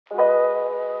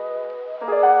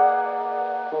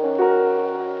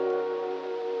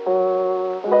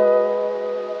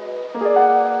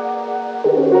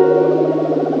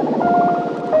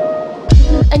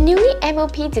A newly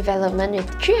MOP development with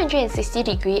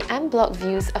 360-degree unblocked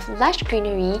views of lush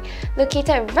greenery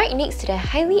located right next to the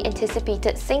highly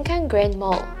anticipated Sengkang Grand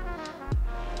Mall.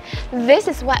 This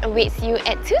is what awaits you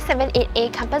at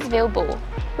 278A Compassvale Bowl,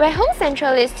 where Home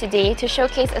Central is today to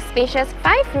showcase a spacious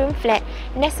 5-room flat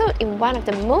nestled in one of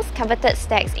the most coveted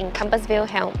stacks in Compassvale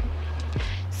Helm.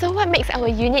 So what makes our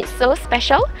unit so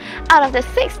special? Out of the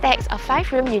 6 stacks of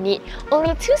 5-room unit,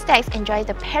 only 2 stacks enjoy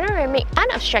the panoramic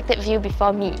unobstructed view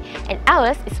before me, and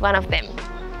ours is one of them.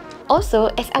 Also,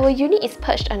 as our unit is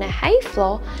perched on a high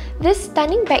floor, this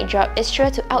stunning backdrop is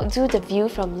sure to outdo the view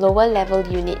from lower level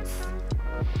units.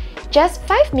 Just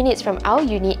 5 minutes from our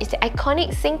unit is the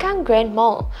iconic Sengkang Grand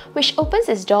Mall, which opens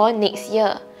its door next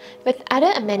year, with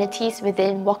other amenities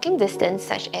within walking distance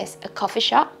such as a coffee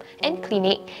shop and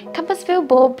clinic. Compassvale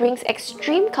Bowl brings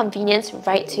extreme convenience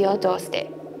right to your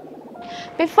doorstep.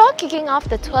 Before kicking off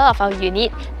the tour of our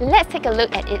unit, let's take a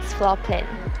look at its floor plan.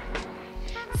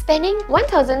 Spanning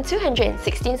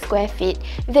 1,216 square feet,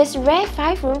 this rare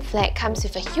 5-room flat comes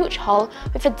with a huge hall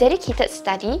with a dedicated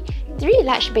study, 3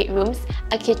 large bedrooms,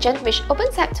 a kitchen which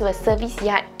opens up to a service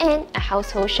yard, and a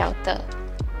household shelter.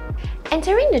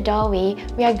 Entering the doorway,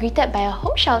 we are greeted by a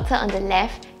home shelter on the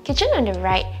left, kitchen on the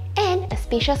right, and a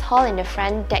spacious hall in the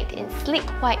front decked in sleek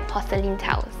white porcelain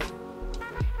tiles.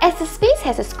 As the space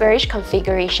has a squarish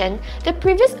configuration, the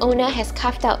previous owner has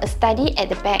carved out a study at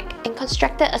the back and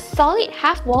constructed a solid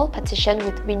half-wall partition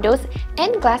with windows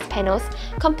and glass panels,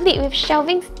 complete with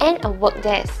shelvings and a work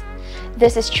desk.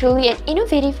 This is truly an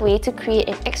innovative way to create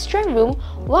an extra room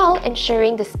while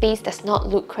ensuring the space does not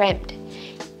look cramped.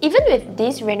 Even with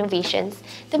these renovations,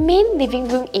 the main living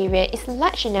room area is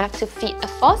large enough to fit a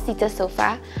 4-seater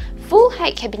sofa, full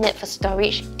height cabinet for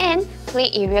storage, and play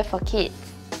area for kids.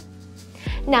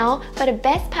 Now, for the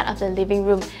best part of the living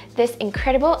room, this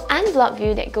incredible unblocked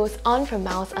view that goes on for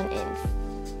miles on end.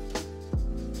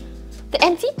 The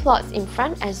empty plots in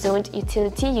front are zoned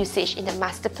utility usage in the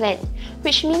master plan,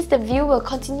 which means the view will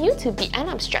continue to be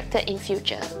unobstructed in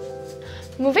future.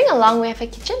 Moving along, we have a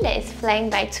kitchen that is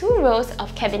flanked by 2 rows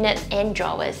of cabinets and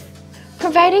drawers,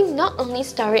 providing not only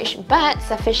storage but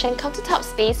sufficient countertop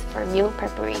space for meal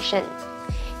preparation.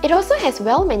 It also has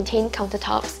well-maintained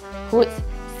countertops, hoods,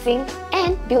 sink,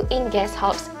 and built-in gas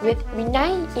hobs with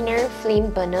renowned inner flame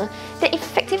burner that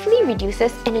effectively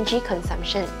reduces energy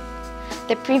consumption.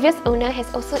 The previous owner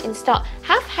has also installed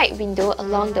half-height window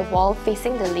along the wall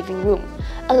facing the living room,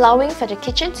 allowing for the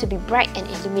kitchen to be bright and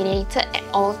illuminated at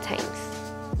all times.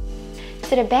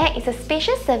 To the back is a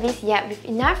spacious service yard with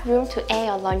enough room to air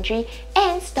your laundry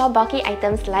and store bulky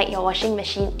items like your washing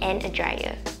machine and a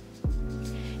dryer.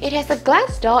 It has a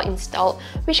glass door installed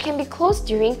which can be closed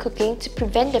during cooking to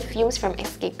prevent the fumes from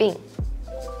escaping.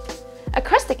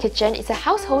 Across the kitchen is a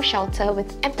household shelter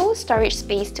with ample storage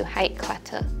space to hide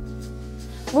clutter.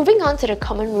 Moving on to the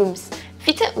common rooms.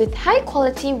 Fitted with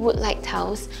high-quality wood-like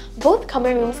tiles, both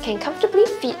common rooms can comfortably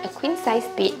fit a queen-size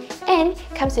bed and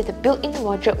comes with a built-in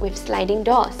wardrobe with sliding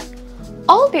doors.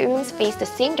 All bedrooms face the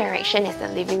same direction as the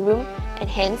living room and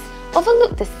hence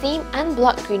overlook the same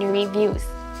unblocked greenery views.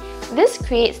 This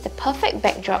creates the perfect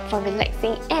backdrop for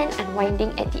relaxing and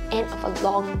unwinding at the end of a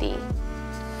long day.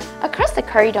 Across the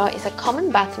corridor is a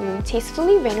common bathroom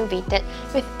tastefully renovated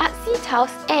with artsy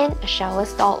tiles and a shower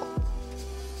stall.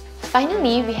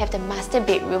 Finally, we have the master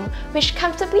bedroom, which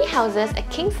comfortably houses a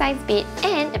king-size bed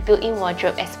and a built-in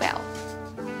wardrobe as well.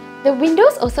 The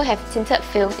windows also have tinted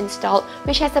film installed,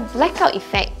 which has a blackout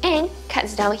effect and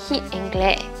cuts down heat and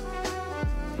glare.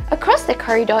 Across the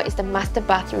corridor is the master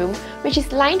bathroom, which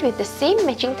is lined with the same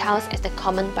matching tiles as the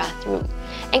common bathroom,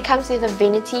 and comes with a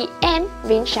vanity and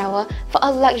rain shower for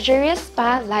a luxurious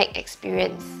spa-like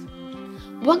experience.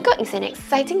 Buangkok is an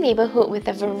exciting neighbourhood with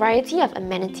a variety of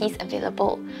amenities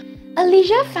available. A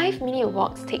leisure 5-minute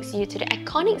walk takes you to the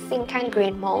iconic Sengkang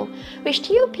Grand Mall, which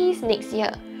TOPs next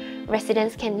year.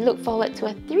 Residents can look forward to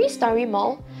a 3-story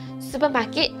mall,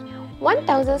 supermarket,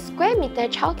 1,000 square meter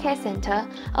childcare centre,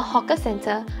 a hawker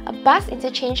centre, a bus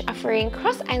interchange offering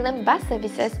cross-island bus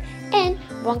services, and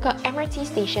Buangkok MRT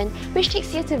station, which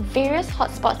takes you to various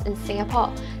hotspots in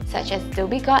Singapore, such as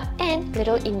Dhoby Ghaut and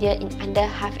Little India in under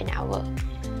half an hour.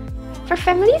 For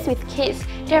families with kids,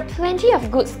 there are plenty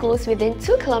of good schools within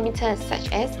 2 kilometers such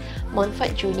as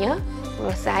Montfort Junior,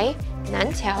 Rosai,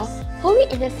 Nantiao, Holy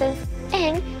Innocents,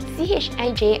 and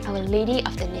CHIJ Our Lady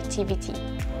of the Nativity.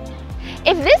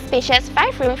 If this spacious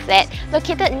 5-room flat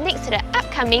located next to the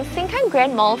upcoming Sengkang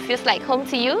Grand Mall feels like home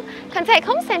to you, contact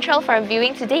Home Central for a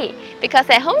viewing today, because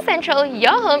at Home Central,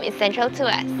 your home is central to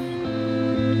us.